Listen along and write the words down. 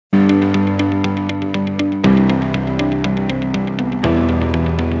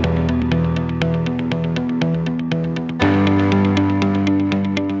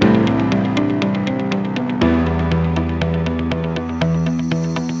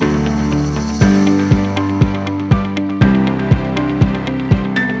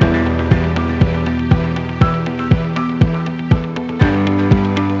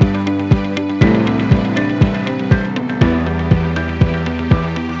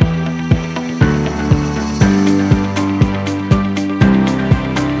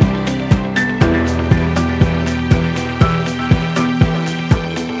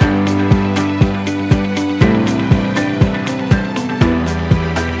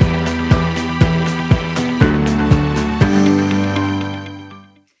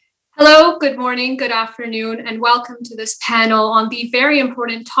morning, good afternoon, and welcome to this panel on the very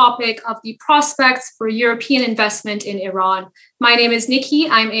important topic of the prospects for European investment in Iran. My name is Nikki.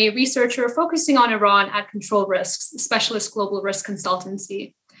 I'm a researcher focusing on Iran at Control Risks, a specialist global risk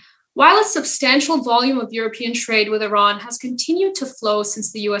consultancy. While a substantial volume of European trade with Iran has continued to flow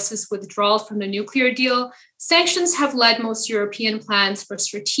since the US's withdrawal from the nuclear deal, sanctions have led most European plans for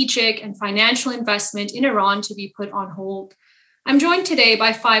strategic and financial investment in Iran to be put on hold. I'm joined today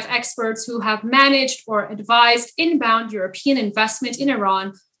by 5 experts who have managed or advised inbound European investment in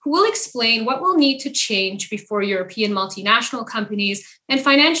Iran, who will explain what will need to change before European multinational companies and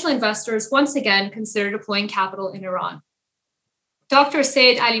financial investors once again consider deploying capital in Iran. Dr.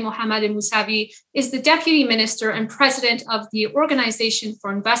 Saeed Ali Mohammad Mousavi is the Deputy Minister and President of the Organization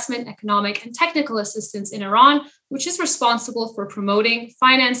for Investment, Economic, and Technical Assistance in Iran, which is responsible for promoting,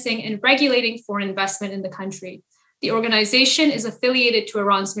 financing, and regulating foreign investment in the country. The organization is affiliated to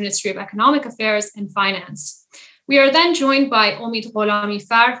Iran's Ministry of Economic Affairs and Finance. We are then joined by Omid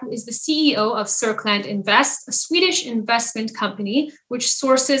Gholamifar, who is the CEO of Circland Invest, a Swedish investment company which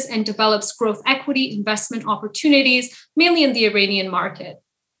sources and develops growth equity investment opportunities, mainly in the Iranian market.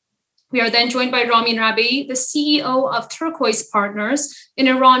 We are then joined by Ramin Rabei, the CEO of Turquoise Partners, an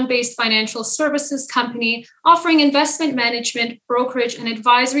Iran-based financial services company offering investment management, brokerage, and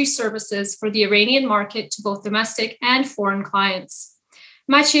advisory services for the Iranian market to both domestic and foreign clients.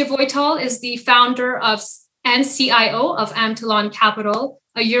 Maciej Wojtal is the founder and CIO of Amtalon Capital,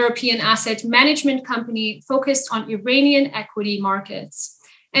 a European asset management company focused on Iranian equity markets.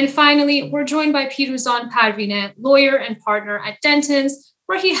 And finally, we're joined by Piruzan Parvineh, lawyer and partner at Dentons,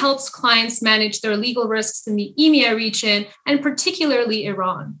 where he helps clients manage their legal risks in the EMEA region, and particularly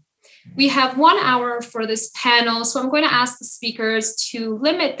Iran. We have 1 hour for this panel, so I'm going to ask the speakers to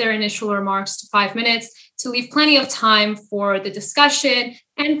limit their initial remarks to 5 minutes to leave plenty of time for the discussion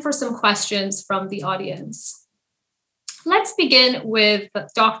and for some questions from the audience. Let's begin with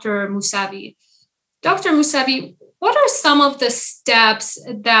Dr. Mousavi. Dr. Mousavi, what are some of the steps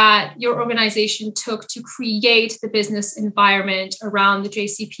that your organization took to create the business environment around the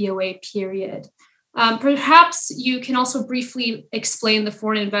JCPOA period? Perhaps you can also briefly explain the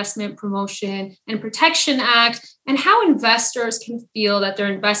Foreign Investment Promotion and Protection Act and how investors can feel that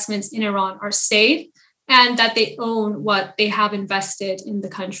their investments in Iran are safe and that they own what they have invested in the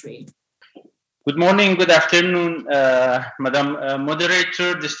country. Good morning, good afternoon, Madam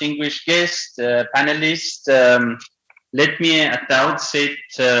Moderator, distinguished guest, panelists. Let me at the outset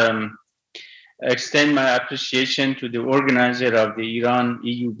extend my appreciation to the organizer of the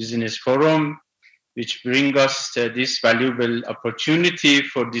Iran-EU Business Forum, which brings us this valuable opportunity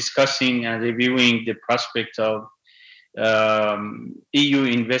for discussing and reviewing the prospect of EU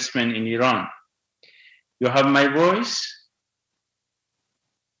investment in Iran. You have my voice?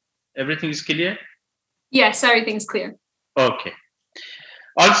 Everything is clear? Yes, everything's clear. Okay.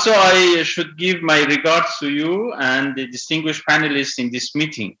 Also, I should give my regards to you and the distinguished panelists in this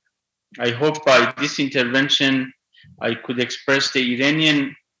meeting. I hope by this intervention, I could express the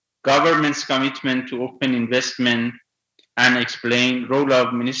Iranian government's commitment to open investment and explain role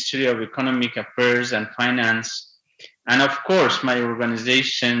of Ministry of Economic Affairs and Finance, and of course, my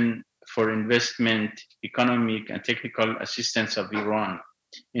organization for investment, economic, and technical assistance of Iran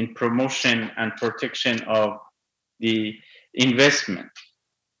in promotion and protection of the investment.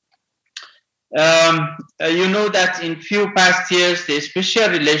 You know that in few past years, the special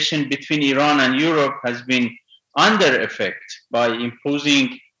relation between Iran and Europe has been under effect by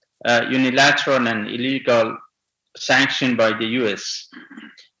imposing unilateral and illegal sanction by the US.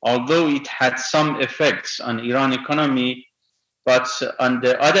 Although it had some effects on Iran economy, but on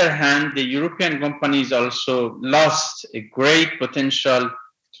the other hand, the European companies also lost a great potential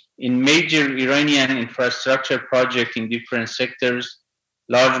in major Iranian infrastructure projects in different sectors,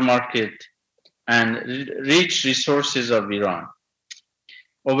 large market, and rich resources of Iran.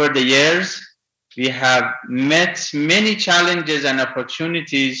 Over the years, we have met many challenges and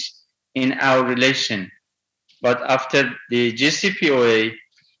opportunities in our relation. But after the JCPOA,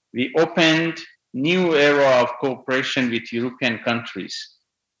 we opened new era of cooperation with European countries.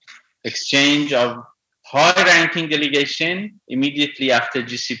 Exchange of high-ranking delegation immediately after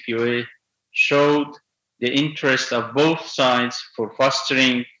JCPOA showed the interest of both sides for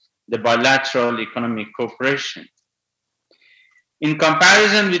fostering the bilateral economic cooperation. In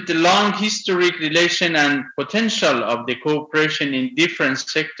comparison with the long historic relation and potential of the cooperation in different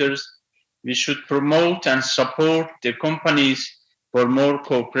sectors, we should promote and support the companies for more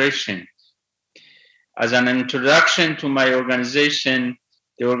cooperation. As an introduction to my organization,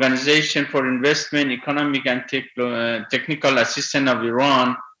 the Organization for Investment, Economic and Technical Assistance of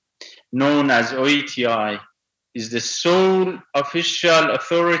Iran known as OETI, is the sole official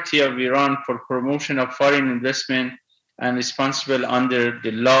authority of Iran for promotion of foreign investment and responsible under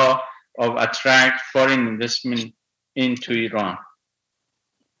the law of attract foreign investment into Iran.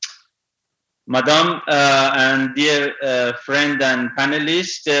 Madam and dear friend and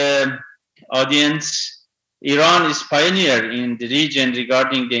panelist, audience, Iran is pioneer in the region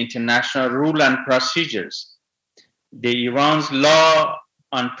regarding the international rule and procedures. The Iran's law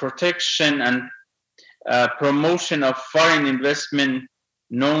on protection and promotion of foreign investment,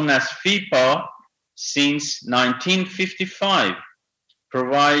 known as FIPA, since 1955,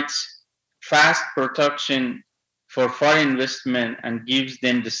 provides fast protection for foreign investment and gives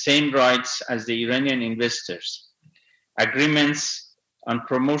them the same rights as the Iranian investors. Agreements on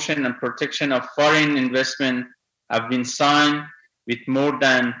promotion and protection of foreign investment have been signed with more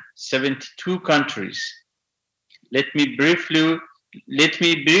than 72 countries. Let me briefly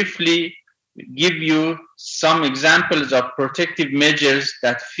give you some examples of protective measures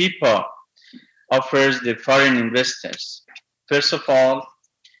that FIPA offers the foreign investors. First of all,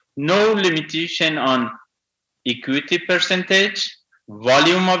 no limitation on equity percentage,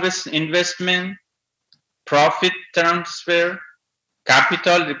 volume of investment, profit transfer,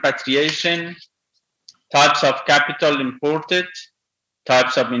 capital repatriation, types of capital imported,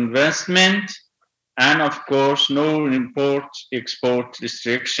 types of investment, and of course, no import-export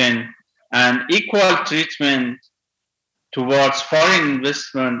restriction and equal treatment towards foreign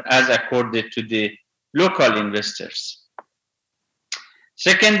investment as accorded to the local investors.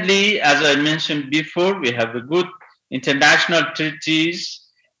 Secondly, as I mentioned before, we have a good international treaties,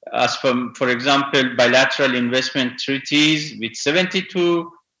 as for example, bilateral investment treaties with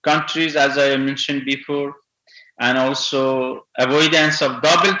 72 countries, as I mentioned before, and also avoidance of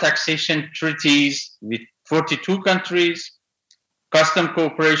double taxation treaties with 42 countries, custom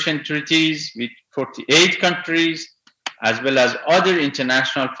cooperation treaties with 48 countries, as well as other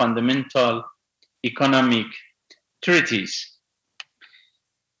international fundamental economic treaties.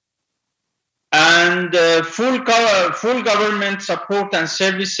 And full government support and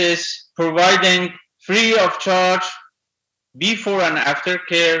services providing free of charge before and after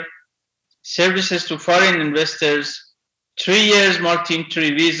care services to foreign investors, 3 years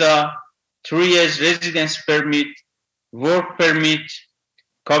multi-entry visa, 3 years residence permit, work permit,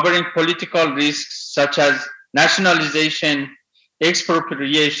 covering political risks such as nationalization,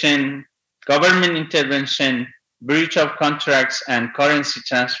 expropriation, government intervention, breach of contracts, and currency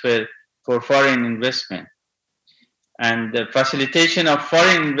transfer for foreign investment. And the facilitation of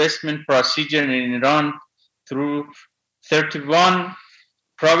foreign investment procedure in Iran through 31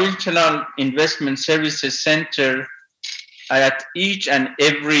 provincial investment services center at each and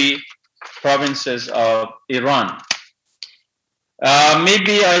every provinces of Iran.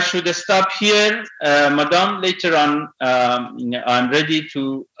 Maybe I should stop here, Madam. Later on, I'm ready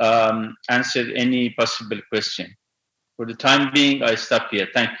to answer any possible question. For the time being, I stop here.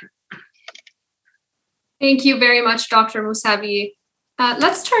 Thank you. Thank you very much, Dr. Mousavi.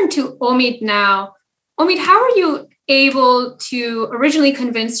 Let's turn to Omid now. Omid, how are you able to originally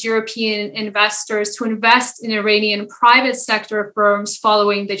convince European investors to invest in Iranian private sector firms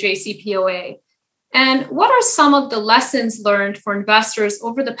following the JCPOA? And what are some of the lessons learned for investors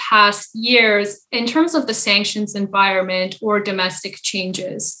over the past years in terms of the sanctions environment or domestic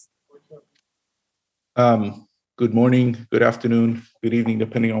changes? Good morning, good afternoon, good evening,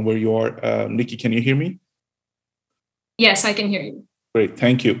 depending on where you are. Nikki, can you hear me? Yes, I can hear you. Great,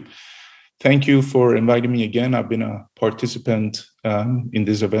 thank you. Thank you for inviting me again. I've been a participant in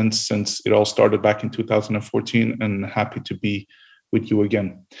this event since it all started back in 2014, and happy to be with you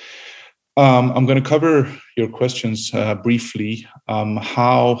again. I'm going to cover your questions briefly.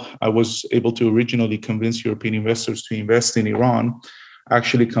 How I was able to originally convince European investors to invest in Iran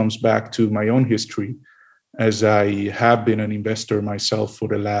actually comes back to my own history, as I have been an investor myself for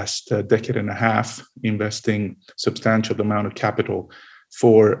the last decade and a half, investing substantial amount of capital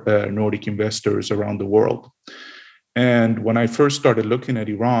for Nordic investors around the world. And when I first started looking at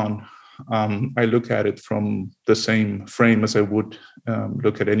Iran, I look at it from the same frame as I would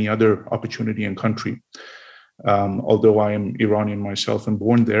look at any other opportunity and country, although I am Iranian myself and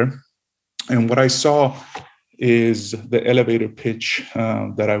born there. And what I saw is the elevator pitch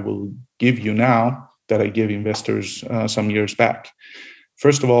that I will give you now that I gave investors some years back.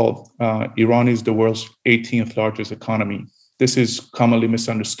 First of all, Iran is the world's 18th largest economy. This is commonly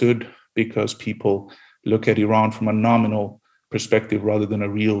misunderstood because people look at Iran from a nominal perspective rather than a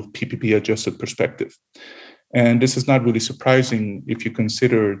real PPP adjusted perspective. And this is not really surprising if you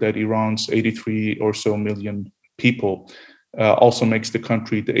consider that Iran's 83 or so million people also makes the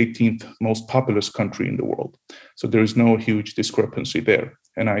country the 18th most populous country in the world. So there is no huge discrepancy there.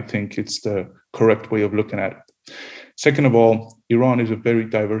 And I think it's the correct way of looking at it. Second of all, Iran is a very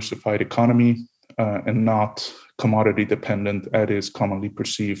diversified economy and not commodity dependent as is commonly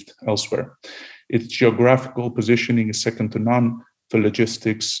perceived elsewhere. Its geographical positioning is second to none for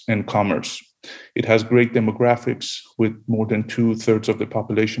logistics and commerce. It has great demographics with more than 2/3 of the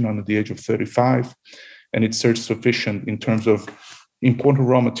population under the age of 35. And it's self-sufficient in terms of important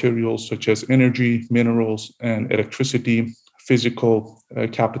raw materials such as energy, minerals, and electricity, physical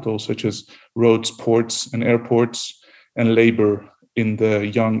capital such as roads, ports, and airports, and labor in the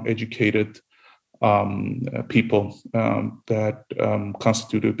young, educated people that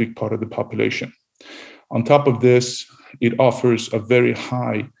constitute a big part of the population. On top of this, it offers a very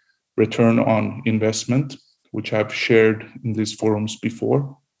high return on investment, which I've shared in these forums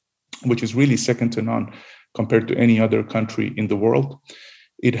before, which is really second to none compared to any other country in the world.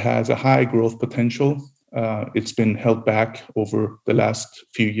 It has a high growth potential. It's been held back over the last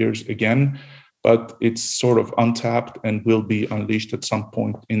few years again, but it's sort of untapped and will be unleashed at some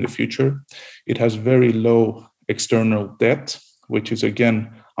point in the future. It has very low external debt, which is again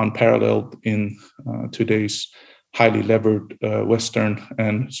unparalleled in today's highly levered Western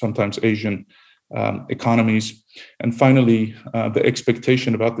and sometimes Asian economies. And finally, the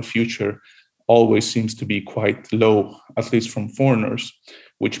expectation about the future always seems to be quite low, at least from foreigners,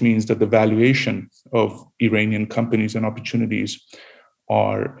 which means that the valuation of Iranian companies and opportunities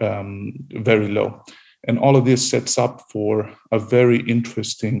are very low. And all of this sets up for a very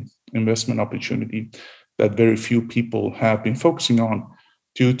interesting investment opportunity that very few people have been focusing on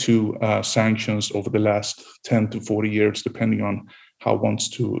due to sanctions over the last 10 to 40 years, depending on how one wants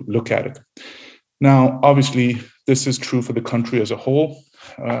to look at it. Now, obviously, this is true for the country as a whole.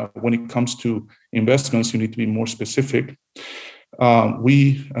 When it comes to investments, you need to be more specific.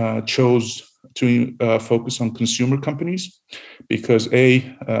 We chose to focus on consumer companies because A,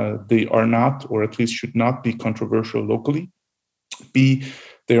 they are not, or at least should not be controversial locally. B,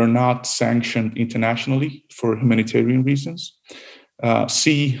 they are not sanctioned internationally for humanitarian reasons.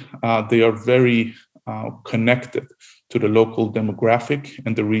 C, they are very connected to the local demographic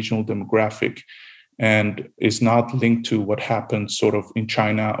and the regional demographic, and is not linked to what happens sort of in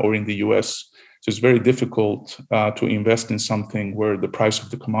China or in the US. So it's very difficult to invest in something where the price of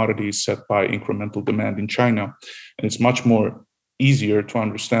the commodity is set by incremental demand in China. And it's much more easier to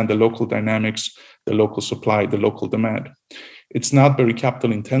understand the local dynamics, the local supply, the local demand. It's not very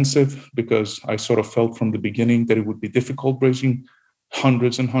capital intensive because I sort of felt from the beginning that it would be difficult raising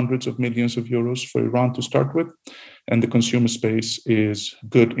hundreds and hundreds of millions of euros for Iran to start with. And the consumer space is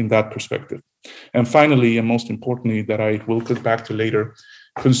good in that perspective. And finally, and most importantly, that I will get back to later,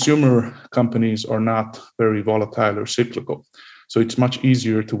 consumer companies are not very volatile or cyclical. So it's much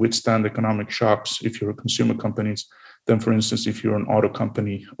easier to withstand economic shocks if you're a consumer company than, for instance, if you're an auto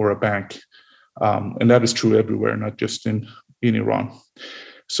company or a bank. And that is true everywhere, not just in Iran.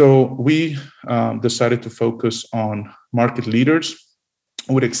 So we decided to focus on market leaders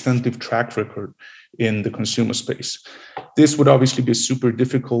with extensive track record in the consumer space. This would obviously be super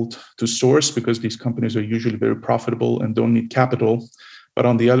difficult to source because these companies are usually very profitable and don't need capital. But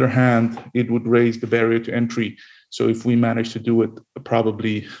on the other hand, it would raise the barrier to entry. So if we manage to do it,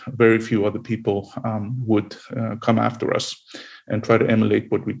 probably very few other people would come after us and try to emulate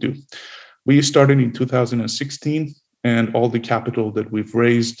what we do. We started in 2016, and all the capital that we've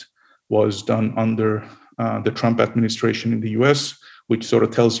raised was done under the Trump administration in the US, which sort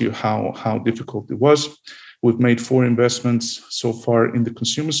of tells you how difficult it was. We've made 4 investments so far in the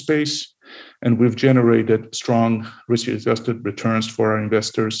consumer space, and we've generated strong risk-adjusted returns for our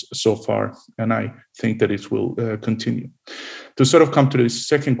investors so far, and I think that it will continue. To sort of come to the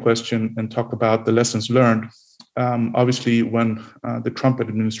second question and talk about the lessons learned, obviously when the Trump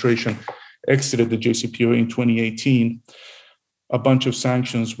administration exited the JCPOA in 2018, a bunch of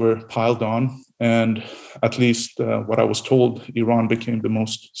sanctions were piled on, and at least what I was told, Iran became the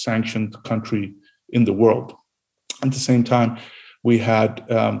most sanctioned country in the world. At the same time, we had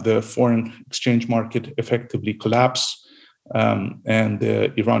the foreign exchange market effectively collapse, and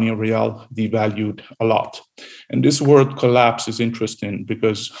the Iranian rial devalued a lot. And this word collapse is interesting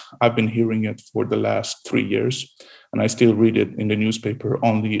because I've been hearing it for the last 3 years, and I still read it in the newspaper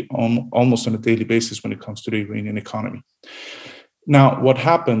almost on a daily basis when it comes to the Iranian economy. Now, what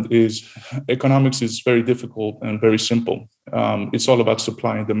happened is economics is very difficult and very simple. It's all about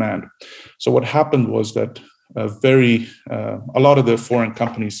supply and demand. So what happened was that a lot of the foreign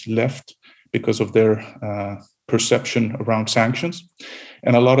companies left because of their perception around sanctions.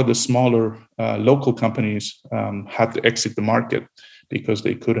 And a lot of the smaller local companies had to exit the market because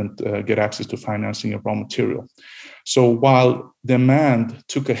they couldn't get access to financing of raw material. So while demand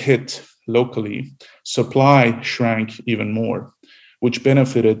took a hit locally, supply shrank even more, which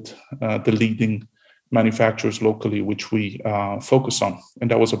benefited the leading manufacturers locally, which we focus on. And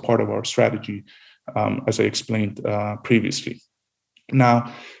that was a part of our strategy, as I explained previously. Now,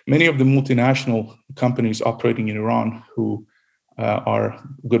 many of the multinational companies operating in Iran who are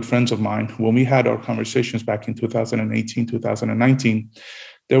good friends of mine, when we had our conversations back in 2018, 2019,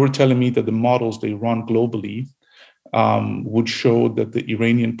 they were telling me that the models they run globally would show that the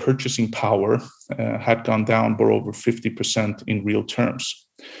Iranian purchasing power had gone down by over 50% in real terms.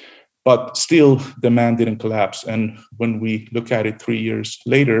 But still, demand didn't collapse. And when we look at it 3 years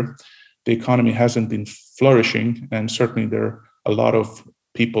later, the economy hasn't been flourishing, and certainly there are a lot of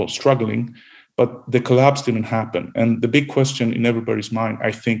people struggling, but the collapse didn't happen. And the big question in everybody's mind,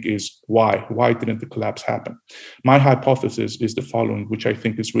 I think, is why? Why didn't the collapse happen? My hypothesis is the following, which I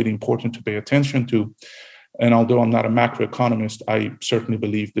think is really important to pay attention to. And although I'm not a macroeconomist, I certainly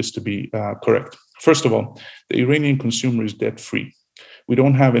believe this to be correct. First of all, the Iranian consumer is debt-free. We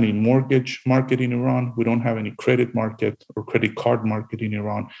don't have any mortgage market in Iran. We don't have any credit market or credit card market in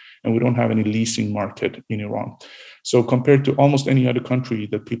Iran. And we don't have any leasing market in Iran. So compared to almost any other country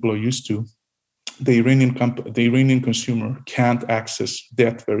that people are used to, the Iranian consumer can't access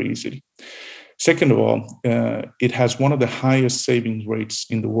debt very easily. Second of all, it has one of the highest savings rates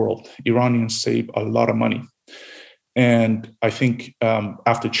in the world. Iranians save a lot of money. And I think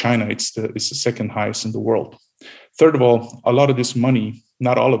after China, it's the second highest in the world. Third of all, a lot of this money,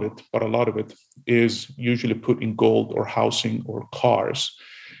 not all of it, but a lot of it is usually put in gold or housing or cars.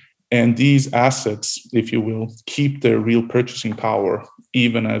 And these assets, if you will, keep their real purchasing power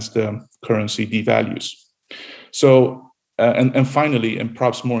even as the currency devalues. So, and finally, and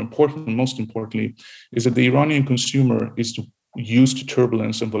perhaps more important, most importantly, is that the Iranian consumer is used to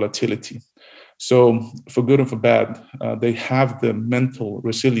turbulence and volatility. So for good or for bad, they have the mental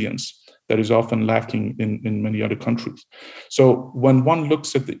resilience that is often lacking in many other countries. So when one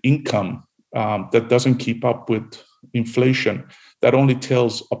looks at the income that doesn't keep up with inflation, that only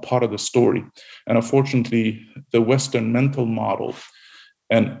tells a part of the story. And unfortunately, the Western mental model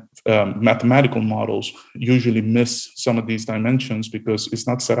and mathematical models usually miss some of these dimensions because it's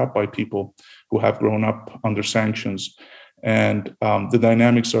not set up by people who have grown up under sanctions. And the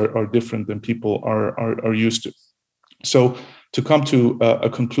dynamics are different than people are used to. So to come to a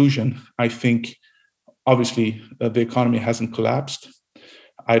conclusion, I think, obviously, the economy hasn't collapsed.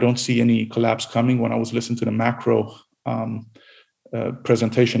 I don't see any collapse coming. When I was listening to the macro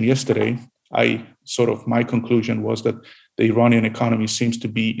presentation yesterday, my conclusion was that the Iranian economy seems to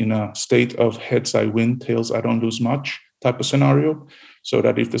be in a state of heads I win, tails I don't lose much type of scenario, so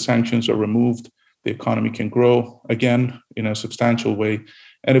that if the sanctions are removed, the economy can grow again in a substantial way.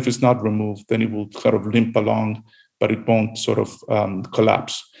 And if it's not removed, then it will sort of limp along, but it won't sort of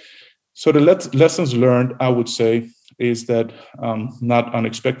collapse. So the lessons learned, I would say, is that not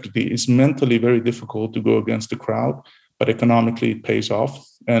unexpectedly, it's mentally very difficult to go against the crowd, but economically it pays off.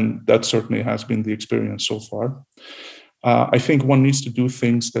 And that certainly has been the experience so far. I think one needs to do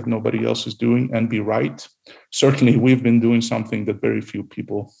things that nobody else is doing and be right. Certainly, we've been doing something that very few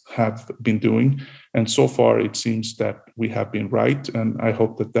people have been doing. And so far, it seems that we have been right. And I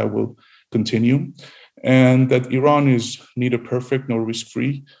hope that that will continue. And that Iran is neither perfect nor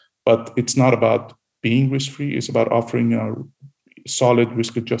risk-free, but it's not about being risk-free. It's about offering solid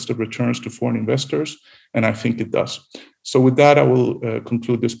risk-adjusted returns to foreign investors. And I think it does. So with that, I will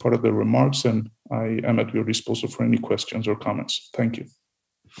conclude this part of the remarks, and I am at your disposal for any questions or comments. Thank you.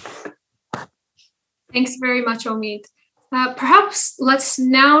 Thanks very much, Omid. Perhaps let's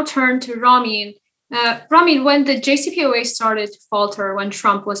now turn to Ramin. Ramin, when the JCPOA started to falter when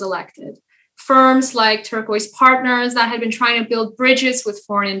Trump was elected, firms like Turquoise Partners that had been trying to build bridges with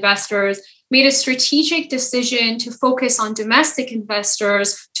foreign investors made a strategic decision to focus on domestic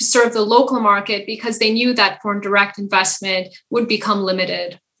investors to serve the local market because they knew that foreign direct investment would become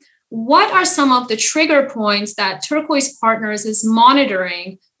limited. What are some of the trigger points that Turquoise Partners is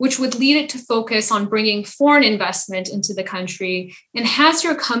monitoring, which would lead it to focus on bringing foreign investment into the country? And has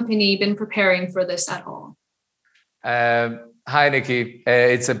your company been preparing for this at all? Hi, Nikki.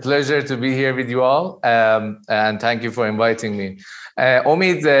 It's a pleasure to be here with you all, and thank you for inviting me.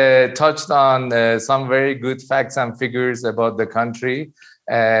 Omid touched on some very good facts and figures about the country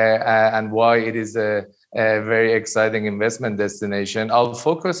and why it is a very exciting investment destination. I'll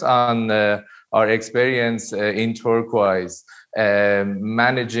focus on our experience in Turquoise,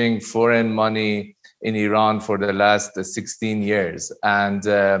 managing foreign money in Iran for the last 16 years. And,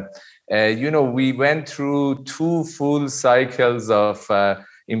 we went through 2 full cycles of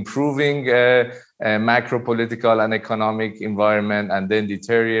improving macro political and economic environment, and then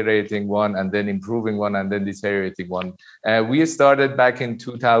deteriorating one, and then improving one, and then deteriorating one. We started back in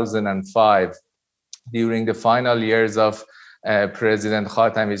 2005 during the final years of President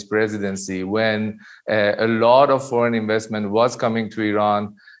Khatami's presidency, when a lot of foreign investment was coming to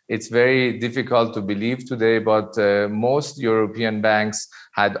Iran. It's very difficult to believe today, but most European banks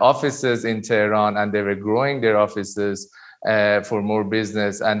had offices in Tehran, and they were growing their offices for more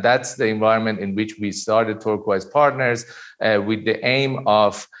business. And that's the environment in which we started Turquoise Partners, with the aim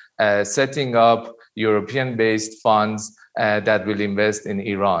of setting up European-based funds that will invest in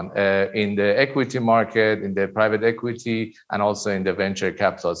Iran, in the equity market, in the private equity, and also in the venture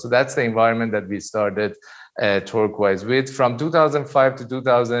capital. So that's the environment that we started Turquoise with. From 2005 to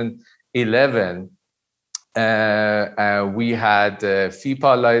 2011, we had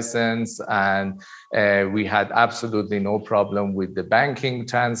FIPA license, and we had absolutely no problem with the banking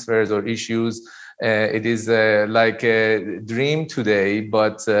transfers or issues. It is like a dream today,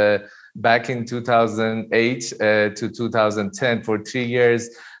 but back in 2008 to 2010, for 3 years,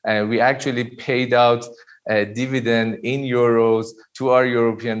 we actually paid out a dividend in euros to our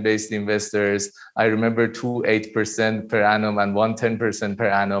European-based investors. I remember 2.8% per annum and 1.10% per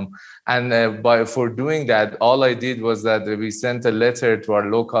annum. And for doing that, all I did was that we sent a letter to our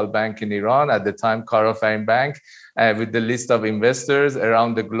local bank in Iran, at the time Karafaim Bank, with the list of investors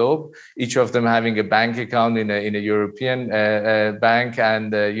around the globe, each of them having a bank account in a European bank,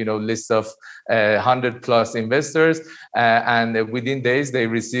 and list of 100+ investors, and within days they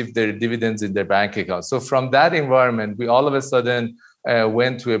received their dividends in their bank account. So from that environment, we all of a sudden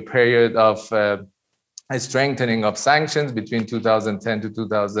went to a period of a strengthening of sanctions between 2010 to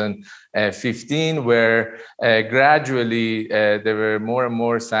 2015, where gradually there were more and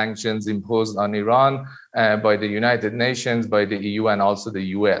more sanctions imposed on Iran by the United Nations, by the EU, and also the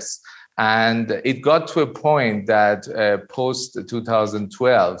US. And it got to a point that post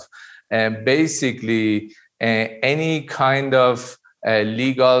 2012, basically any kind of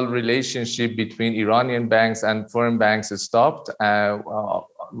legal relationship between Iranian banks and foreign banks is stopped.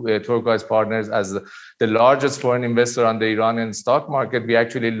 Turquoise Partners, as the largest foreign investor on the Iranian stock market, we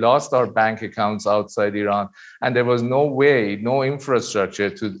actually lost our bank accounts outside Iran, and there was no way, no infrastructure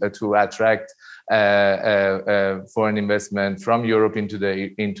to attract foreign investment from Europe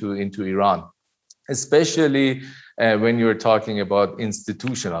into Iran, especially when you're talking about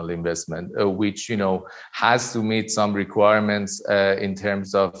institutional investment, which has to meet some requirements in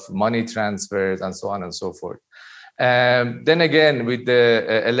terms of money transfers and so on and so forth. Then again, with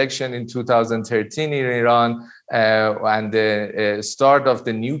the election in 2013 in Iran and the start of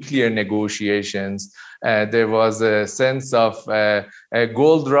the nuclear negotiations, there was a sense of a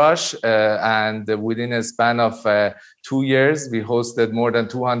gold rush, and within a span of 2 years, we hosted more than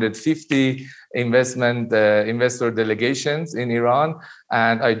 250 investor delegations in Iran.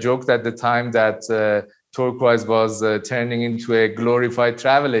 And I joked at the time that Turquoise was turning into a glorified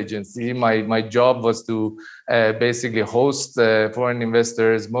travel agency. My job was to basically host foreign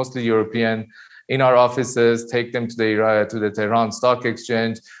investors, mostly European, in our offices, take them to the Tehran Stock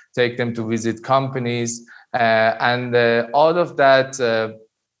Exchange, take them to visit companies, and all of that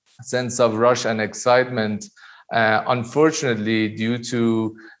sense of rush and excitement, unfortunately, due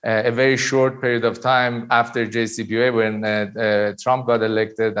to a very short period of time after JCPOA, when Trump got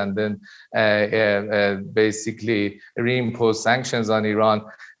elected and then basically reimposed sanctions on Iran,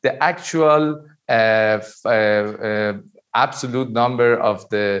 the actual absolute number of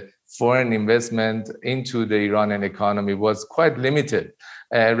the foreign investment into the Iranian economy was quite limited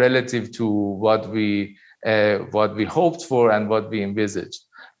relative to what we hoped for and what we envisaged.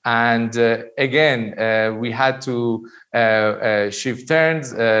 And again, we had to shift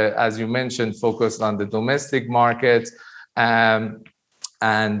turns, as you mentioned, focus on the domestic market and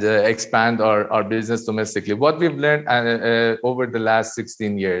expand our business domestically. What we've learned over the last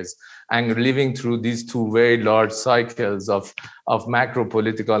 16 years, and living through these 2 very large cycles of macro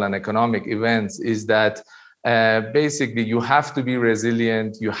political and economic events, is that basically you have to be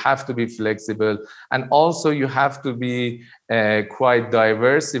resilient, you have to be flexible, and also you have to be quite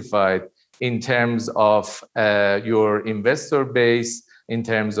diversified in terms of your investor base, in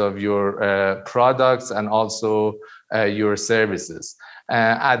terms of your products, and also your services.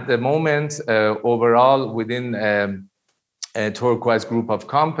 At the moment, overall, within a Turquoise group of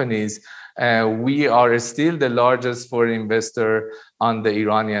companies, We are still the largest foreign investor on the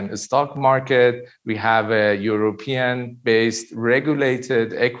Iranian stock market. We have a European-based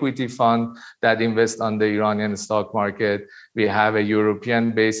regulated equity fund that invests on the Iranian stock market. We have a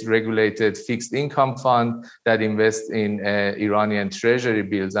European-based regulated fixed income fund that invests in Iranian treasury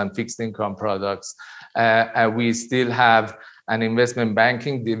bills and fixed income products. We still have an investment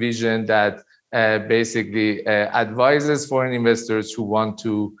banking division that basically advises foreign investors who want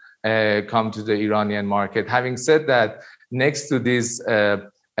to come to the Iranian market. Having said that, next to these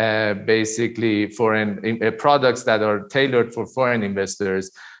basically foreign products that are tailored for foreign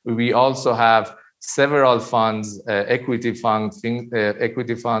investors, we also have several funds, equity funds,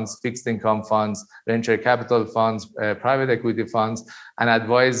 fixed income funds, venture capital funds, private equity funds, and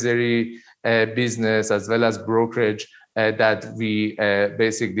advisory business as well as brokerage that we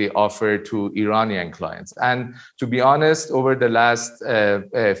basically offer to Iranian clients. And to be honest, over the last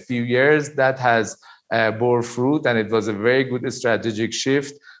few years, that has bore fruit, and it was a very good strategic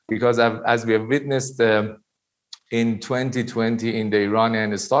shift because as we have witnessed in 2020 in the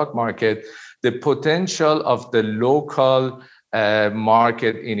Iranian stock market, the potential of the local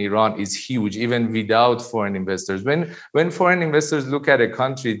market in Iran is huge, even without foreign investors. When foreign investors look at a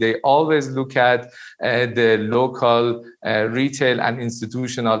country, they always look at the local retail and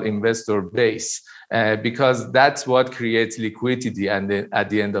institutional investor base. Because that's what creates liquidity and at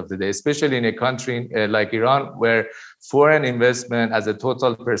the end of the day, especially in a country like Iran, where foreign investment as a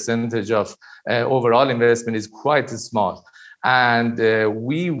total percentage of overall investment is quite small. And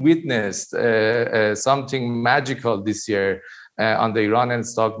we witnessed something magical this year on the Iranian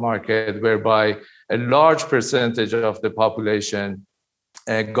stock market, whereby a large percentage of the population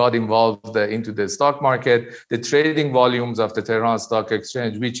got involved into the stock market. The trading volumes of the Tehran Stock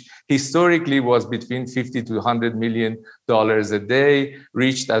Exchange, which historically was between $50 to $100 million a day,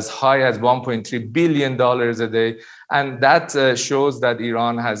 reached as high as $1.3 billion a day. And that shows that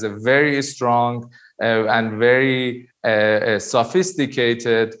Iran has a very strong and very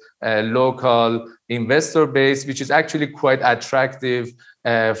sophisticated local investor base, which is actually quite attractive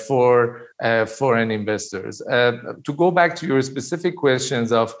for foreign investors. To go back to your specific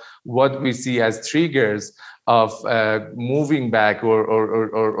questions of what we see as triggers of moving back or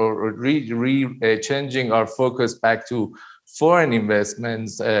changing our focus back to foreign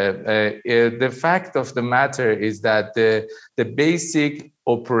investments, the fact of the matter is that the basic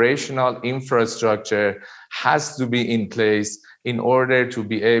operational infrastructure has to be in place in order to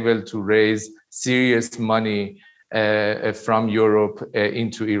be able to raise serious money from Europe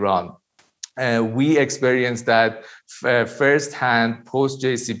into Iran. We experienced that firsthand post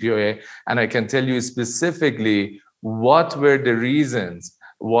JCPOA, and I can tell you specifically what were the reasons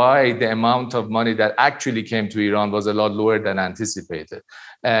why the amount of money that actually came to Iran was a lot lower than anticipated.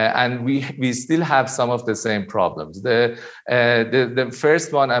 And we still have some of the same problems. The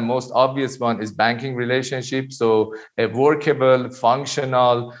first one and most obvious one is banking relationship. So a workable,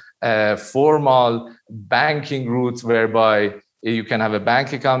 functional, formal banking route whereby you can have a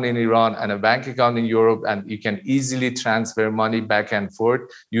bank account in Iran and a bank account in Europe, and you can easily transfer money back and forth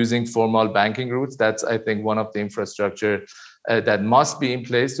using formal banking routes. That's, I think, one of the infrastructure that must be in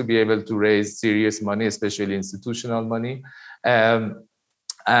place to be able to raise serious money, especially institutional money.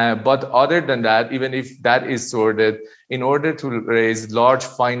 But other than that, even if that is sorted, in order to raise large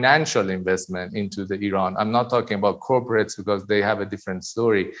financial investment into the Iran, I'm not talking about corporates because they have a different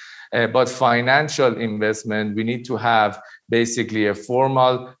story, but financial investment, we need to have basically a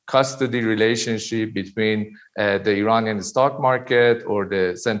formal custody relationship between the Iranian stock market or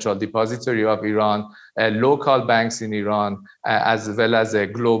the central depository of Iran, local banks in Iran, as well as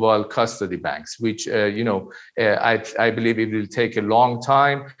global custody banks, which, I believe it will take a long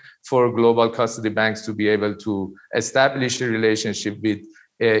time for global custody banks to be able to establish a relationship with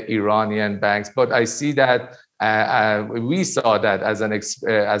Iranian banks. But I see that we saw that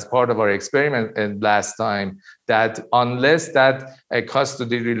as part of our experiment last time, that unless that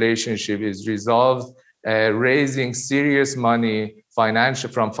custody relationship is resolved, raising serious money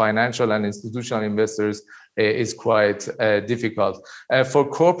from financial and institutional investors is quite difficult. For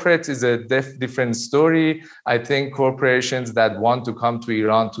corporates is a different story. I think corporations that want to come to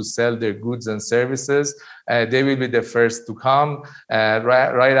Iran to sell their goods and services, they will be the first to come.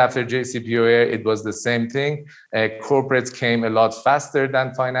 Right after JCPOA, it was the same thing. Corporates came a lot faster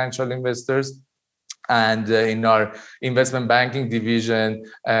than financial investors. And in our investment banking division,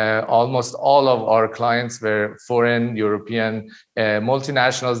 almost all of our clients were foreign European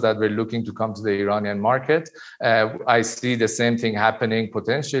multinationals that were looking to come to the Iranian market. I see the same thing happening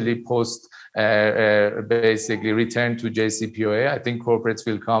potentially post basically return to JCPOA. I think corporates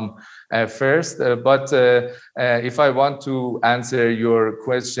will come first. But if I want to answer your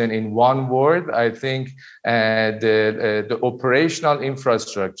question in one word, I think the operational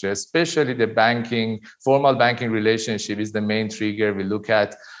infrastructure, especially the formal banking relationship, is the main trigger we look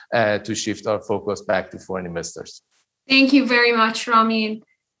at to shift our focus back to foreign investors. Thank you very much, Ramin.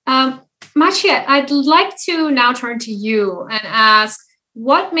 Maciej, I'd like to now turn to you and ask,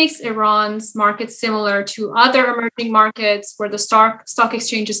 what makes Iran's market similar to other emerging markets where the stock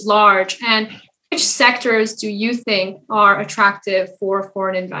exchange is large, and which sectors do you think are attractive for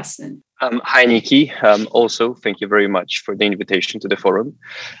foreign investment? Hi, Nikki. Also, thank you very much for the invitation to the forum.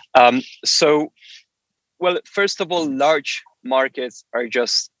 Well, first of all, large markets are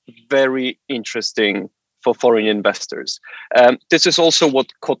just very interesting for foreign investors. This is also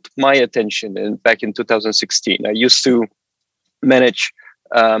what caught my attention back in 2016. I used to manage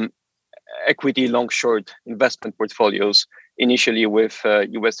equity long-short investment portfolios, initially with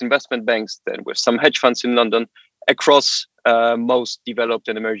US investment banks, then with some hedge funds in London, across most developed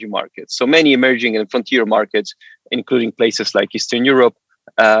and emerging markets. So many emerging and frontier markets, including places like Eastern Europe,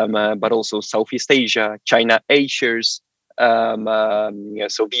 but also Southeast Asia, China A-shares,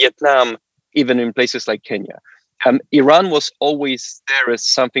 so Vietnam, even in places like Kenya. Iran was always there as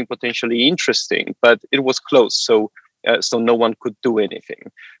something potentially interesting, but it was closed, so no one could do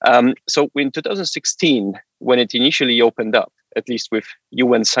anything. So in 2016, when it initially opened up, at least with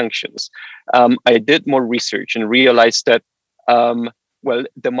UN sanctions, I did more research and realized that, well,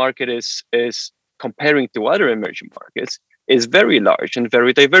 the market is comparing to other emerging markets, is very large and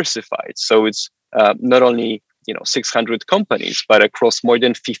very diversified. So it's not only 600 companies, but across more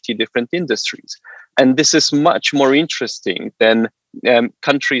than 50 different industries. And this is much more interesting than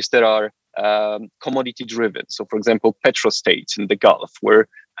countries that are commodity driven. So, for example, petrostates in the Gulf, where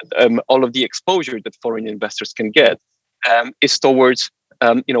all of the exposure that foreign investors can get is towards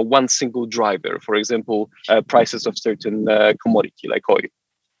one single driver. For example, prices of certain commodity like oil.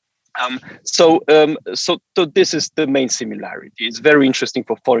 So this is the main similarity. It's very interesting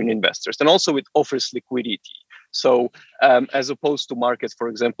for foreign investors, and also it offers liquidity. So as opposed to markets, for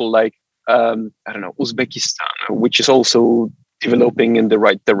example, like Uzbekistan, which is also developing in the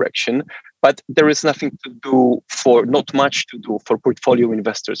right direction, but there is not much to do for portfolio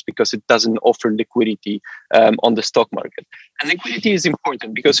investors because it doesn't offer liquidity on the stock market. And liquidity is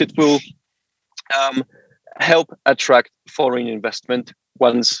important because it will help attract foreign investment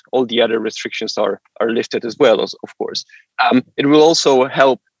once all the other restrictions are lifted as well, of course. It will also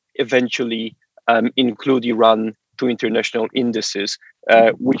help eventually include Iran to international indices,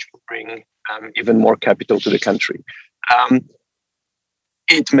 which will bring even more capital to the country.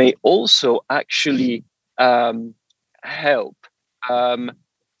 It may also actually help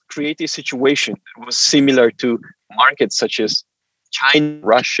create a situation that was similar to markets such as China,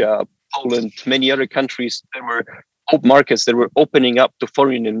 Russia, Poland, many other countries that were markets that were opening up to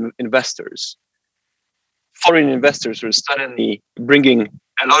foreign investors. Foreign investors were suddenly bringing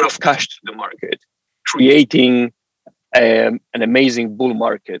a lot of cash to the market, creating an amazing bull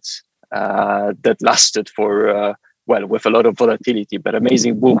market that lasted for, with a lot of volatility, but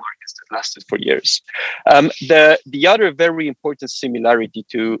amazing bull markets that lasted for years. The other very important similarity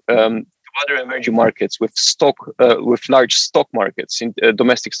to other emerging markets with large stock markets, in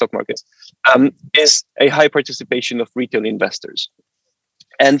domestic stock markets, is a high participation of retail investors.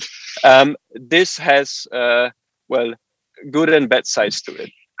 And this has, good and bad sides to it,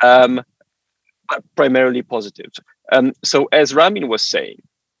 but primarily positive. So as Ramin was saying,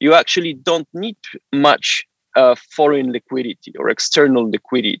 you actually don't need much foreign liquidity or external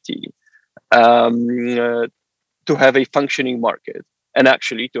liquidity to have a functioning market, and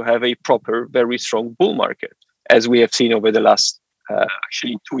actually to have a proper, very strong bull market, as we have seen over the last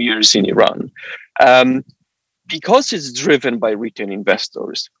 2 years in Iran. Because it's driven by retail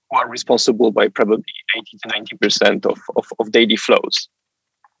investors who are responsible by probably 80 to 90% of daily flows,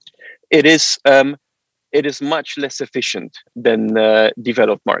 it is much less efficient than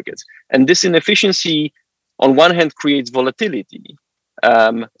developed markets. And this inefficiency, on one hand, creates volatility.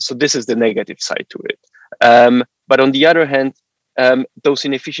 So this is the negative side to it. But on the other hand, those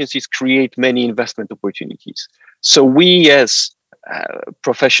inefficiencies create many investment opportunities. So we, as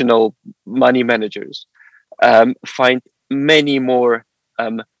professional money managers, find many more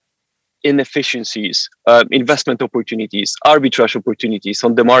inefficiencies, investment opportunities, arbitrage opportunities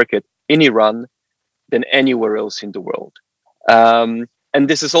on the market in Iran than anywhere else in the world. And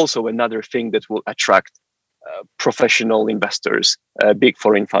this is also another thing that will attract professional investors, big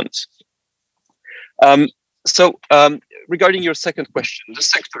foreign funds. So regarding your second question, the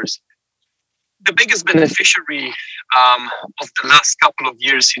sectors, the biggest beneficiary of the last couple of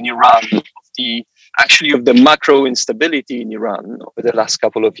years in Iran, of the macro instability in Iran over the last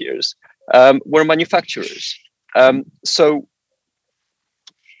couple of years, were manufacturers. So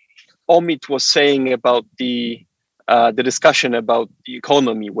Omid was saying about the discussion about the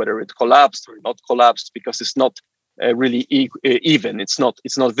economy, whether it collapsed or not collapsed, because it's not really even. It's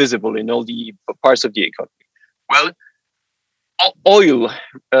not visible in all the parts of the economy. Well, oil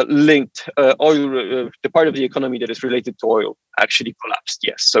the part of the economy that is related to oil actually collapsed.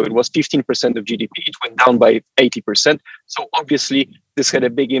 Yes, so it was 15% of GDP. It went down by 80%. So obviously, this had a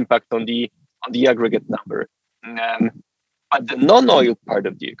big impact on the aggregate number. But the non-oil part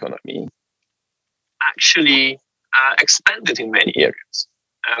of the economy actually expanded in many areas.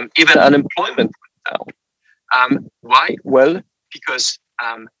 Even unemployment went down. Why? Well, because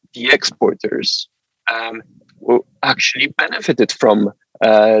the exporters actually benefited from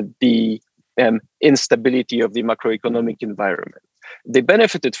the instability of the macroeconomic environment. They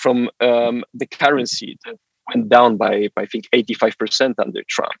benefited from the currency that went down by, I think, 85% under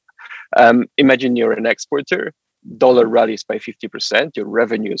Trump. Imagine you're an exporter, dollar rallies by 50%, your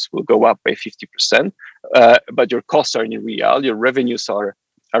revenues will go up by 50%, but your costs are in real, your revenues are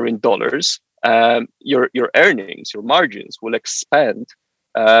in dollars. Your earnings, your margins will expand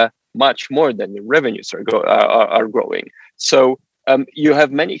much more than your revenues are growing. So you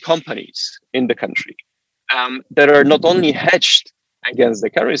have many companies in the country that are not only hedged against the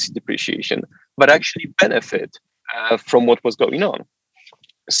currency depreciation, but actually benefit from what was going on.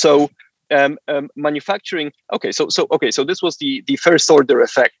 So manufacturing. So this was the first order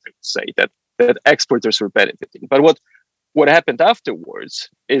effect, I would say, that exporters were benefiting. But what happened afterwards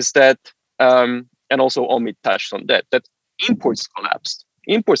is that, and also Omid touched on that imports collapsed.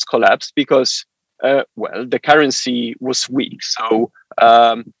 Imports collapsed because, the currency was weak. So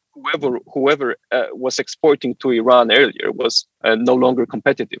whoever was exporting to Iran earlier was no longer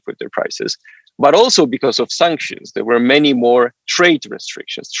competitive with their prices. But also because of sanctions, there were many more trade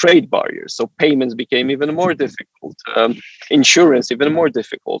restrictions, trade barriers. So payments became even more difficult, insurance even more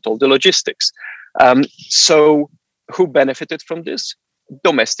difficult, all the logistics. So who benefited from this?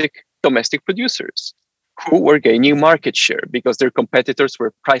 Domestic producers who were gaining market share because their competitors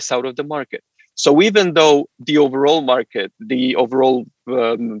were priced out of the market. So even though the overall market, the overall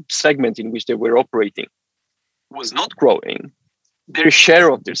segment in which they were operating was not growing, their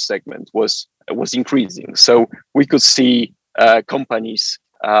share of their segment was increasing. So we could see companies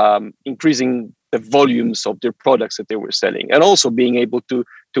increasing the volumes of their products that they were selling, and also being able to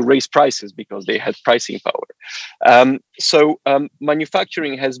raise prices because they had pricing power. So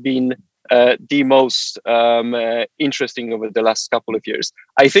manufacturing has been the most interesting over the last couple of years.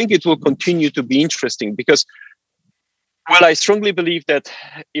 I think it will continue to be interesting because, well, I strongly believe that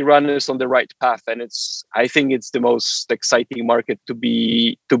Iran is on the right path, and I think it's the most exciting market to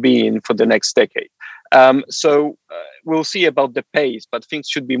be in for the next decade. So we'll see about the pace, but things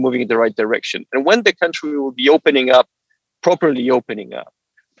should be moving in the right direction. And when the country will be properly opening up,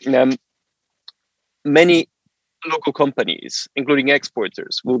 many local companies, including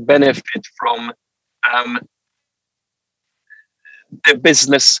exporters, will benefit from the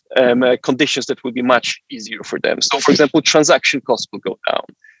business conditions that will be much easier for them. So, for example, transaction costs will go down.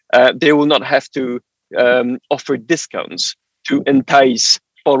 They will not have to offer discounts to entice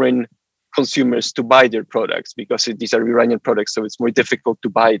foreign consumers to buy their products because these are Iranian products, so it's more difficult to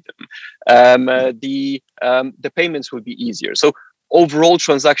buy them. The payments will be easier. So overall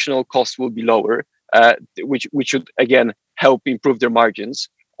transactional costs will be lower, which should again help improve their margins.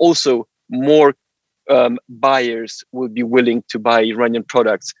 Also, more buyers will be willing to buy Iranian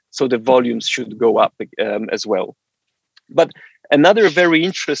products, so the volumes should go up as well. But another very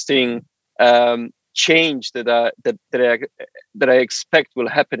interesting change that I expect will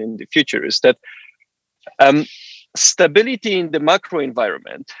happen in the future is that stability in the macro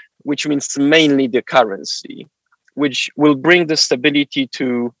environment, which means mainly the currency, which will bring the stability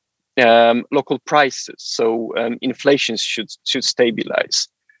to local prices. So inflation should stabilize,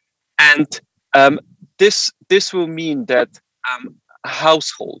 and this will mean that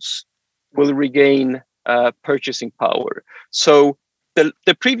households will regain purchasing power. So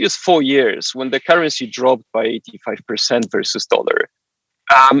the previous 4 years, when the currency dropped by 85% versus dollar,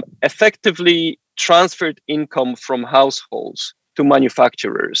 effectively transferred income from households to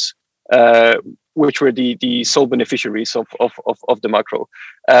manufacturers, which were the sole beneficiaries of the macro.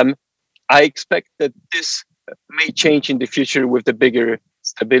 I expect that this may change in the future with the bigger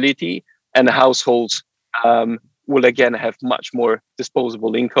stability, and households will again have much more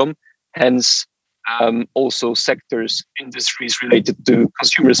disposable income. Hence, also sectors, industries related to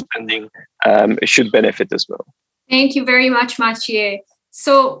consumer spending should benefit as well. Thank you very much, Mathieu.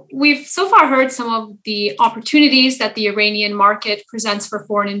 So we've so far heard some of the opportunities that the Iranian market presents for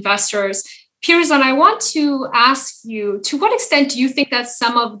foreign investors. Pirzan, I want to ask you, to what extent do you think that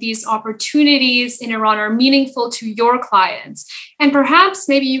some of these opportunities in Iran are meaningful to your clients? And perhaps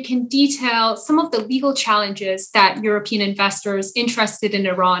maybe you can detail some of the legal challenges that European investors interested in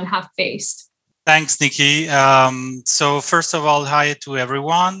Iran have faced. Thanks, Nikki. So first of all, hi to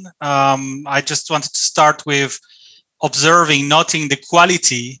everyone. I just wanted to start with noting the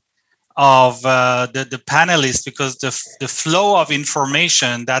quality of the panelists, because the flow of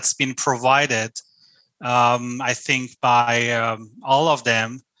information that's been provided, I think by all of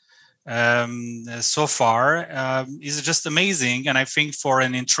them so far is just amazing. And I think for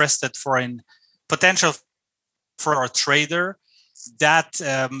an interested foreign potential for a trader, that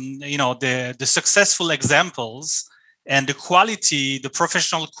the successful examples and the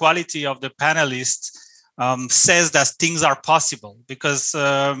professional quality of the panelists says that things are possible, because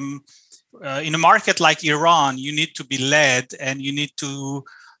in a market like Iran, you need to be led and you need to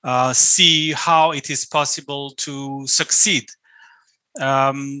see how it is possible to succeed.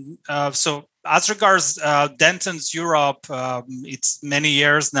 So as regards Denton's Europe, it's many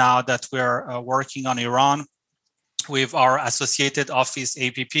years now that we're working on Iran with our associated office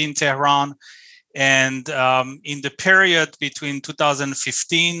APP in Tehran. And in the period between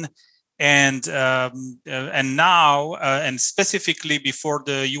 2015 and now, and specifically before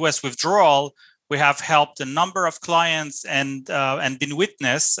the US withdrawal, we have helped a number of clients and been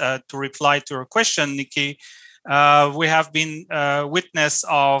witness, to reply to your question, Nikki, we have been witness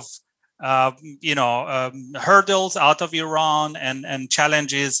of hurdles out of Iran and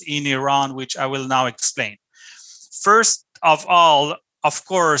challenges in Iran, which I will now explain. First of all, of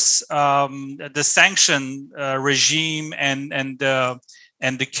course, the sanction regime and the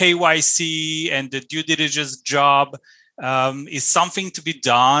KYC and the due diligence job is something to be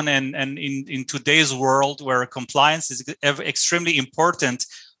done. And in today's world, where compliance is extremely important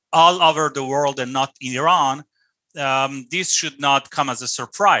all over the world and not in Iran, this should not come as a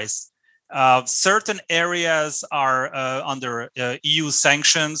surprise. Certain areas are under EU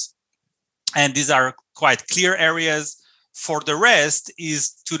sanctions, and these are quite clear areas. For the rest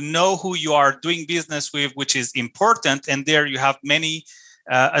is to know who you are doing business with, which is important. And there you have many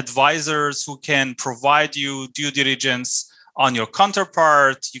advisors who can provide you due diligence on your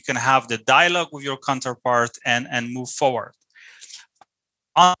counterpart. You can have the dialogue with your counterpart and move forward.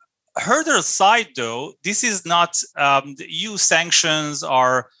 On the hurdle side, though, this is not the EU sanctions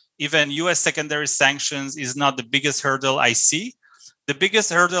or even US secondary sanctions is not the biggest hurdle I see. The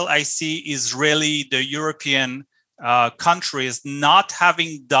biggest hurdle I see is really the European countries not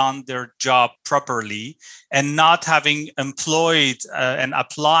having done their job properly and not having employed and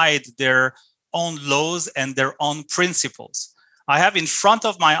applied their own laws and their own principles. I have in front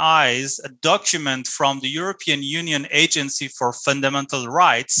of my eyes a document from the European Union Agency for Fundamental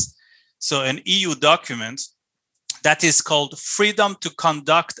Rights, so an EU document that is called Freedom to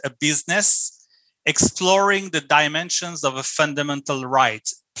Conduct a Business, Exploring the Dimensions of a Fundamental Right.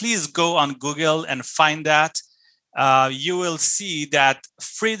 Please go on Google and find that. You will see that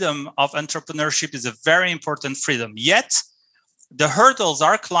freedom of entrepreneurship is a very important freedom. Yet, the hurdles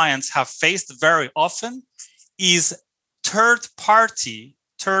our clients have faced very often is third party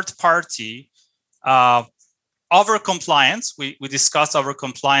over compliance. We discussed over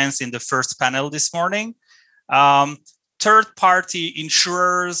compliance in the first panel this morning. Third-party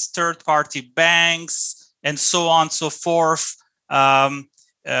insurers, third-party banks, and so on and so forth,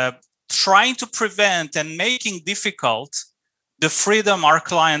 trying to prevent and making difficult the freedom our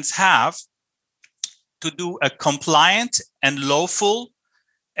clients have to do a compliant and lawful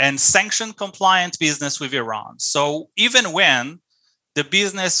and sanction-compliant business with Iran. So even when the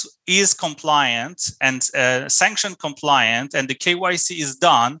business is compliant and sanction-compliant and the KYC is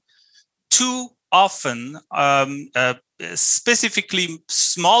done, too often, specifically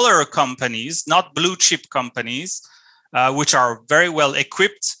smaller companies, not blue chip companies, which are very well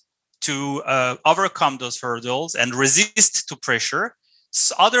equipped to overcome those hurdles and resist to pressure.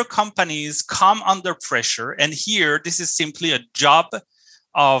 So other companies come under pressure. And here, this is simply a job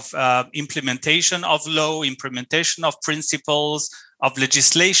of implementation of law, implementation of principles, of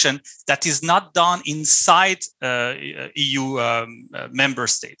legislation that is not done inside EU member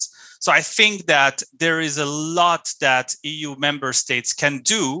states. So I think that there is a lot that EU member states can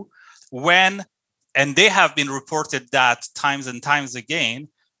do when, and they have been reported that times and times again,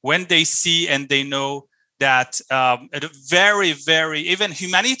 when they see and they know that a very, very, even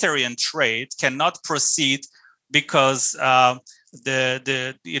humanitarian trade cannot proceed because a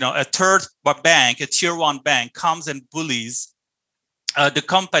third bank, a tier 1 bank, comes and bullies the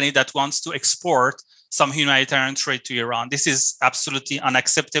company that wants to export some humanitarian trade to Iran. This is absolutely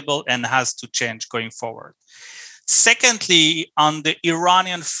unacceptable and has to change going forward. Secondly, on the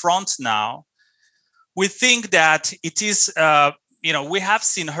Iranian front now, we think that it is, we have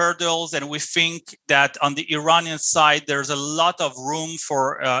seen hurdles, and we think that on the Iranian side, there's a lot of room for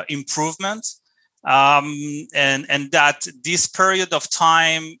improvement. And that this period of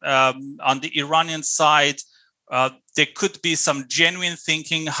time on the Iranian side, there could be some genuine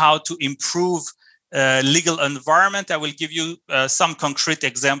thinking how to improve legal environment. I will give you some concrete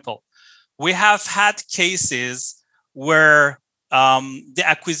example. We have had cases where the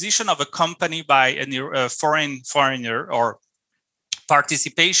acquisition of a company by a foreigner or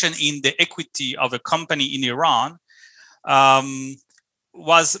participation in the equity of a company in Iran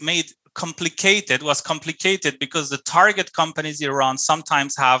was complicated because the target companies in Iran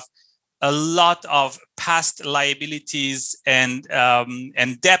sometimes have a lot of past liabilities and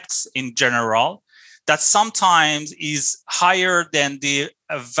debts in general that sometimes is higher than the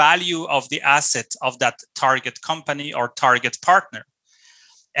value of the asset of that target company or target partner.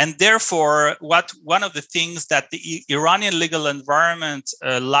 And therefore, one of the things that the Iranian legal environment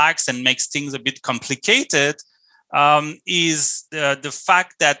lacks and makes things a bit complicated is the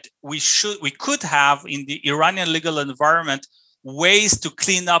fact that we could have in the Iranian legal environment ways to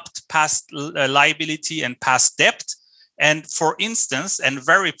clean up past liability and past debt. And for instance, and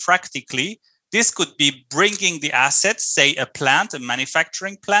very practically, this could be bringing the assets, say a plant, a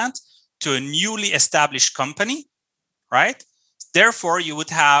manufacturing plant, to a newly established company, right? Therefore, you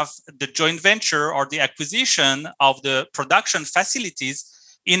would have the joint venture or the acquisition of the production facilities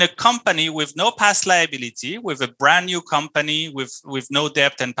in a company with no past liability, with a brand new company with no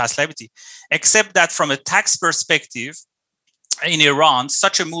debt and past liability, except that from a tax perspective in Iran,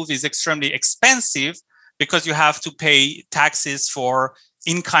 such a move is extremely expensive because you have to pay taxes for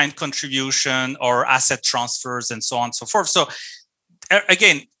in-kind contribution or asset transfers and so on and so forth. So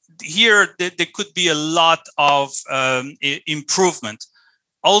again, here there could be a lot of improvement.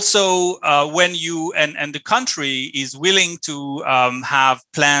 Also, when you and the country is willing to have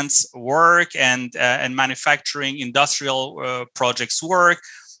plants work and manufacturing industrial projects work,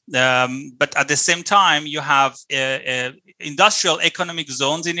 but at the same time you have industrial economic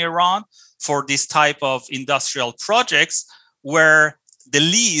zones in Iran for this type of industrial projects where the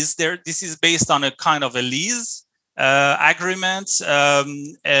lease there, this is based on a kind of a lease agreement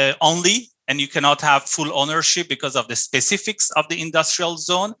only, and you cannot have full ownership because of the specifics of the industrial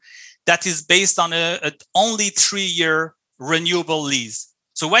zone. That is based on a only 3-year renewable lease.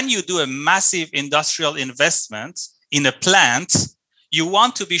 So when you do a massive industrial investment in a plant, you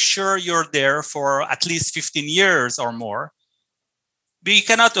want to be sure you're there for at least 15 years or more. But you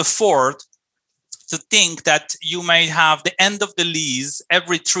cannot afford to think that you may have the end of the lease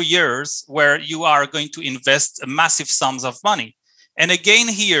every 3 years where you are going to invest massive sums of money. And again,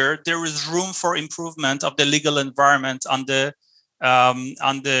 here, there is room for improvement of the legal environment on the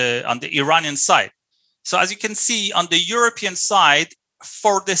Iranian side. So as you can see, on the European side,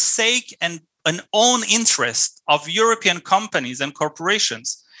 for the sake and an own interest of European companies and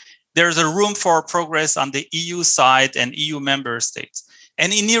corporations, there's a room for progress on the EU side and EU member states.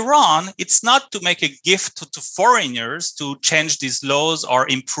 And in Iran, it's not to make a gift to foreigners to change these laws or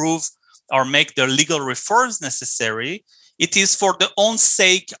improve or make the legal reforms necessary. It is for the own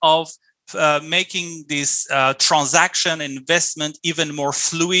sake of making this transaction investment even more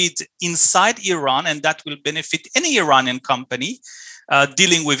fluid inside Iran, and that will benefit any Iranian company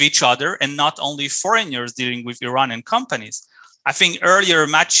dealing with each other and not only foreigners dealing with Iranian companies. I think earlier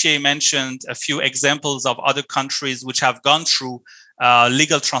Maciej mentioned a few examples of other countries which have gone through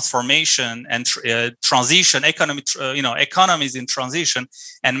legal transformation and transition, economies in transition,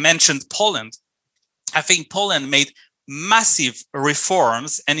 and mentioned Poland. I think Poland made massive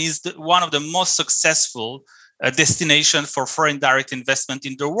reforms and is one of the most successful destination for foreign direct investment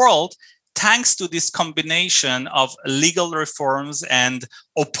in the world, thanks to this combination of legal reforms and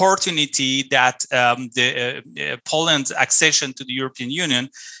opportunity that Poland's accession to the European Union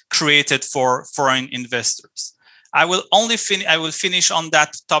created for foreign investors. I will finish on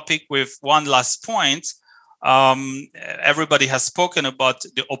that topic with one last point. Everybody has spoken about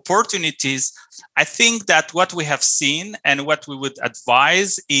the opportunities. I think that what we have seen and what we would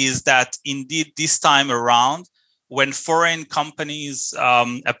advise is that indeed this time around, when foreign companies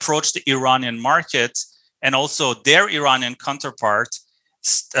approach the Iranian market and also their Iranian counterpart,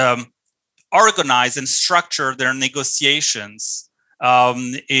 organize and structure their negotiations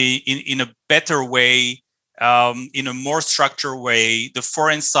in a better way, in a more structured way. The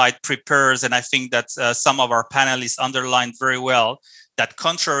foreign side prepares, and I think that some of our panelists underlined very well, that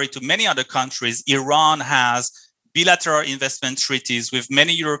contrary to many other countries, Iran has bilateral investment treaties with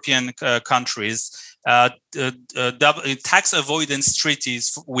many European countries, tax avoidance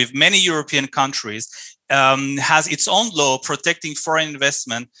treaties with many European countries, has its own law protecting foreign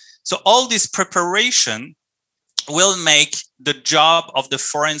investment. So all this preparation will make the job of the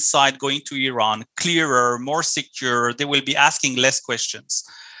foreign side going to Iran clearer, more secure. They will be asking less questions.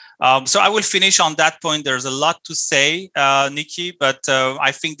 So I will finish on that point. There's a lot to say, Nikki, but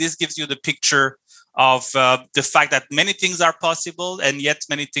I think this gives you the picture of the fact that many things are possible and yet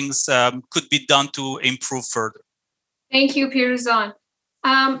many things could be done to improve further. Thank you, Pirouzan.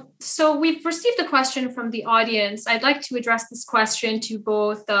 So we've received a question from the audience. I'd like to address this question to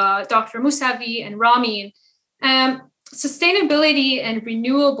both Dr. Mousavi and Ramin. Sustainability and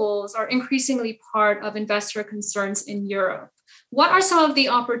renewables are increasingly part of investor concerns in Europe. What are some of the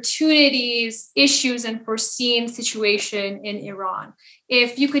opportunities, issues, and foreseen situation in Iran?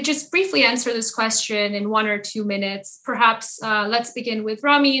 If you could just briefly answer this question in 1 or 2 minutes, perhaps let's begin with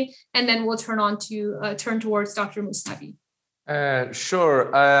Ramin, and then we'll turn towards Dr. Mousavi.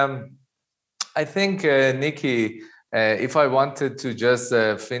 Sure. I think, Nikki, if I wanted to just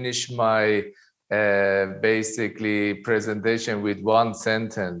finish my basically presentation with one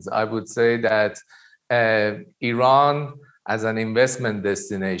sentence, I would say that Iran as an investment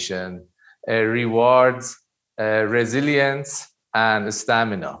destination rewards resilience and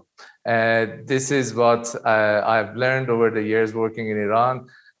stamina. This is what I've learned over the years working in Iran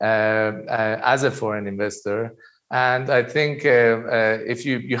as a foreign investor. And I think if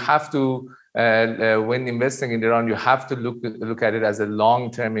you have to, when investing in Iran, you have to look at it as a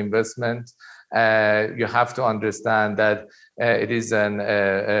long-term investment. You have to understand that it is an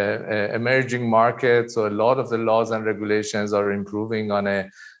emerging market, so a lot of the laws and regulations are improving on a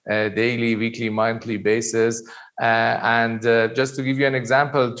daily, weekly, monthly basis. And just to give you an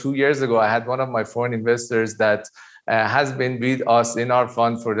example, 2 years ago, I had one of my foreign investors that has been with us in our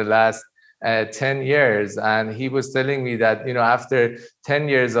fund for the last 10 years. And he was telling me that, after 10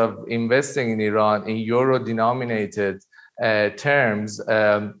 years of investing in Iran in euro-denominated terms,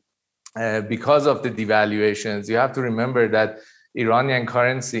 because of the devaluations, you have to remember that Iranian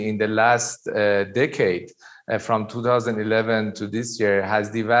currency in the last decade, from 2011 to this year, has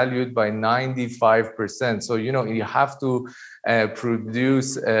devalued by 95%. So, you have to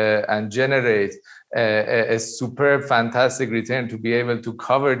produce and generate a superb, fantastic return to be able to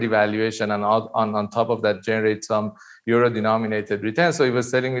cover devaluation and on top of that generate some euro-denominated return. So he was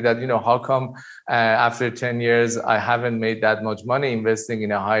telling me that, how come after 10 years I haven't made that much money investing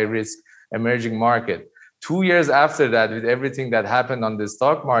in a high-risk emerging market? 2 years after that, with everything that happened on the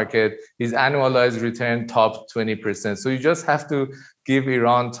stock market, his annualized return topped 20%. So you just have to give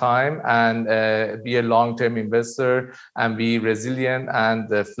Iran time and be a long-term investor and be resilient and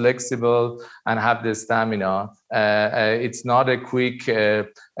flexible and have the stamina. It's not a quick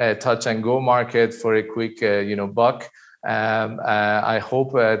touch and go market for a quick, buck. I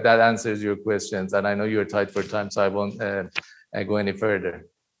hope that answers your questions. And I know you're tight for time, so I won't go any further.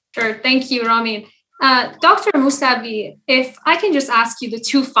 Sure. Thank you, Ramin. Dr. Mousavi, if I can just ask you the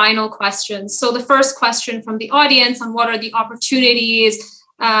 2 final questions. So the first question from the audience on what are the opportunities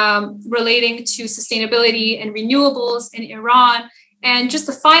relating to sustainability and renewables in Iran, and just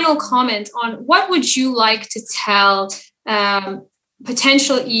a final comment on what would you like to tell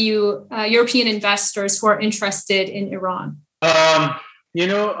potential European investors who are interested in Iran?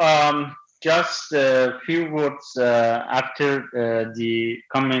 Just a few words after the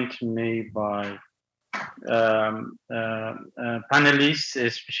comment made by panelists,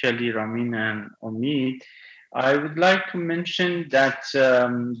 especially Ramin and Omid. I would like to mention that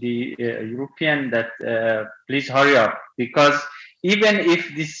the European please hurry up, because even if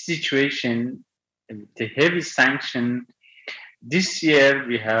this situation, the heavy sanction, this year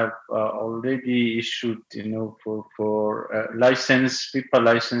we have already issued, for license, FIFA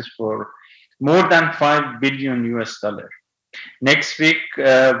license for more than $5 billion US. Next week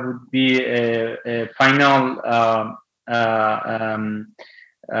would be a final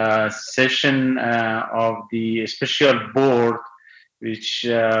session of the special board, which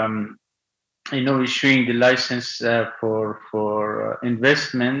issuing the license for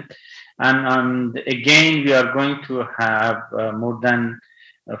investment, and again we are going to have more than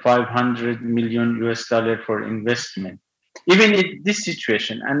 $500 million US for investment. Even in this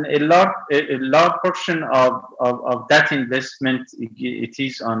situation, and a large portion of that investment, it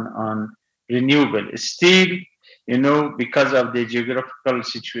is on renewable. Still, because of the geographical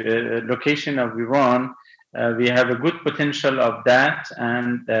location of Iran, we have a good potential of that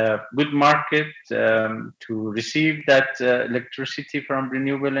and good market to receive that electricity from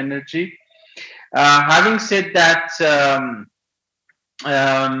renewable energy. Having said that,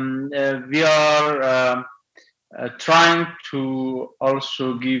 we are trying to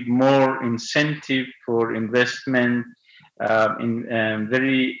also give more incentive for investment in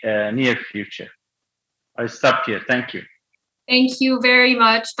very near future. I'll stop here. Thank you. Thank you very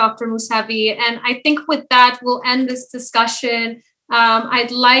much, Dr. Mousavi. And I think with that, we'll end this discussion.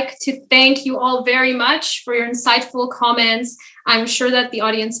 I'd like to thank you all very much for your insightful comments. I'm sure that the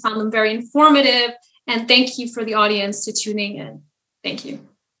audience found them very informative. And thank you for the audience to tuning in. Thank you.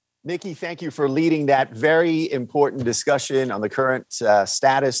 Nikki, thank you for leading that very important discussion on the current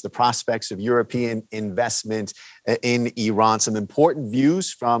status, the prospects of European investment in Iran. Some important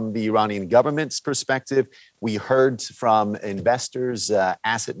views from the Iranian government's perspective. We heard from investors,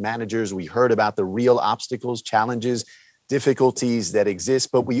 asset managers. We heard about the real obstacles, challenges, difficulties that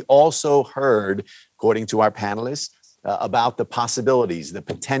exist. But we also heard, according to our panelists, about the possibilities, the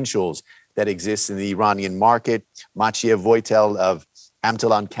potentials that exist in the Iranian market. Maciej Wojtel of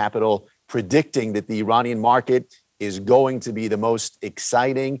Amtalan Capital predicting that the Iranian market is going to be the most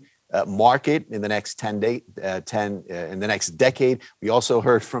exciting market in the next in the next decade. We also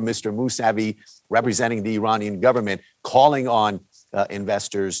heard from Mr. Mousavi representing the Iranian government calling on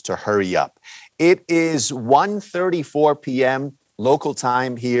investors to hurry up. It is 1:34 p.m. local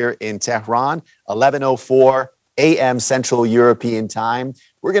time here in Tehran, 11:04 a.m. Central European time.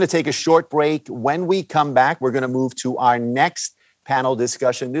 We're going to take a short break. When we come back, we're going to move to our next panel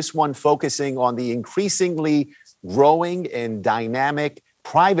discussion, this one focusing on the increasingly growing and dynamic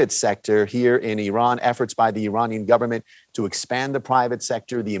private sector here in Iran, efforts by the Iranian government to expand the private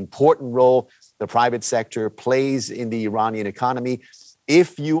sector, the important role the private sector plays in the Iranian economy.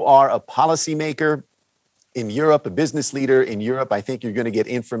 If you are a policymaker in Europe, a business leader in Europe, I think you're going to get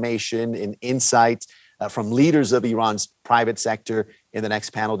information and insight from leaders of Iran's private sector in the next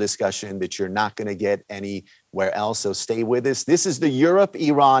panel discussion that you're not going to get anywhere else. So stay with us. This is the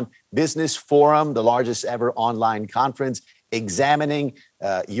Europe-Iran Business Forum, the largest ever online conference examining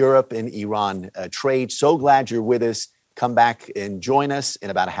Europe and Iran trade. So glad you're with us. Come back and join us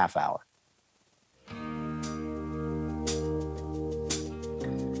in about a half hour.